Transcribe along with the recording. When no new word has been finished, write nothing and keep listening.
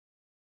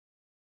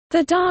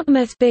The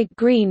Dartmouth Big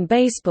Green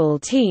baseball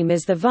team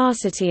is the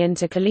varsity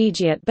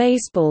intercollegiate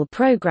baseball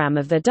program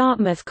of the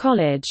Dartmouth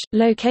College,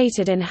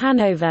 located in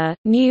Hanover,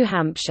 New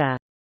Hampshire.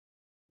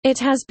 It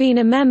has been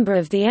a member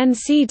of the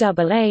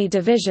NCAA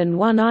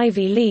Division I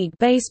Ivy League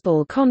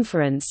Baseball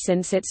Conference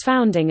since its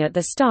founding at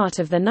the start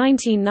of the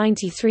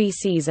 1993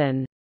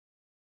 season.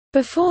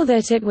 Before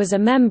that, it was a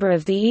member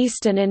of the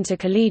Eastern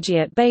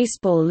Intercollegiate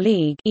Baseball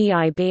League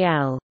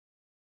 (EIBL).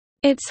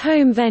 Its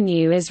home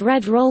venue is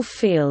Red Rolfe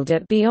Field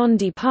at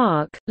Biondi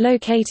Park,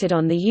 located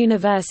on the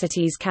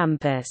university's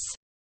campus.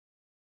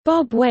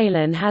 Bob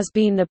Whalen has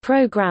been the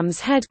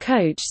program's head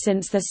coach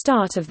since the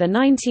start of the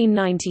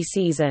 1990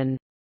 season.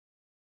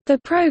 The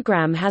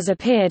program has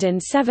appeared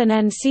in 7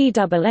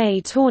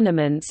 NCAA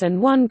tournaments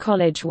and 1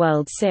 College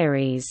World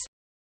Series.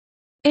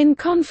 In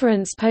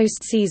conference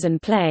postseason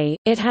play,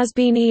 it has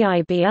been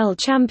EIBL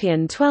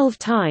champion 12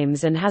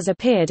 times and has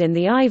appeared in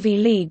the Ivy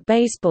League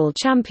Baseball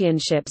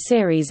Championship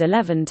Series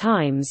 11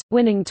 times,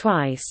 winning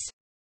twice.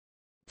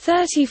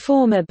 30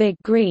 former Big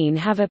Green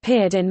have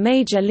appeared in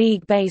Major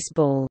League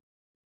Baseball.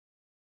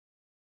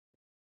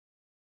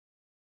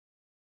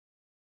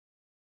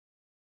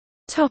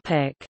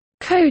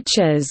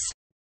 Coaches.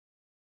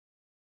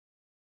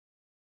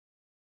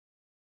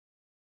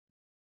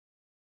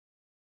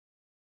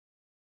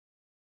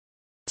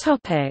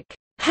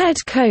 Head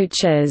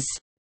coaches.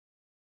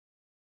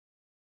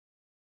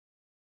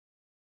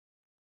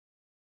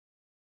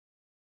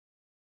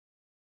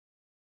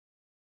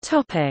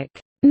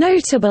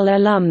 Notable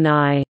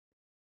alumni.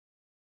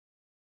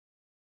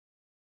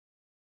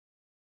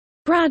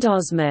 Brad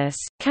Osmus,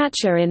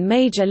 catcher in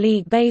Major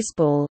League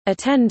Baseball,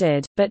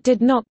 attended, but did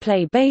not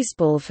play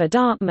baseball for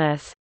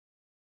Dartmouth.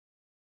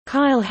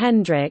 Kyle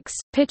Hendricks,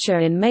 pitcher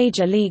in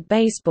Major League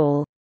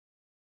Baseball.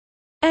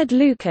 Ed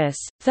Lucas,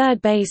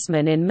 third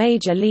baseman in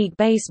Major League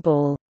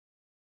Baseball.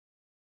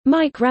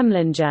 Mike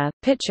Remlinger,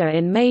 pitcher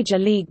in Major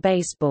League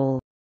Baseball.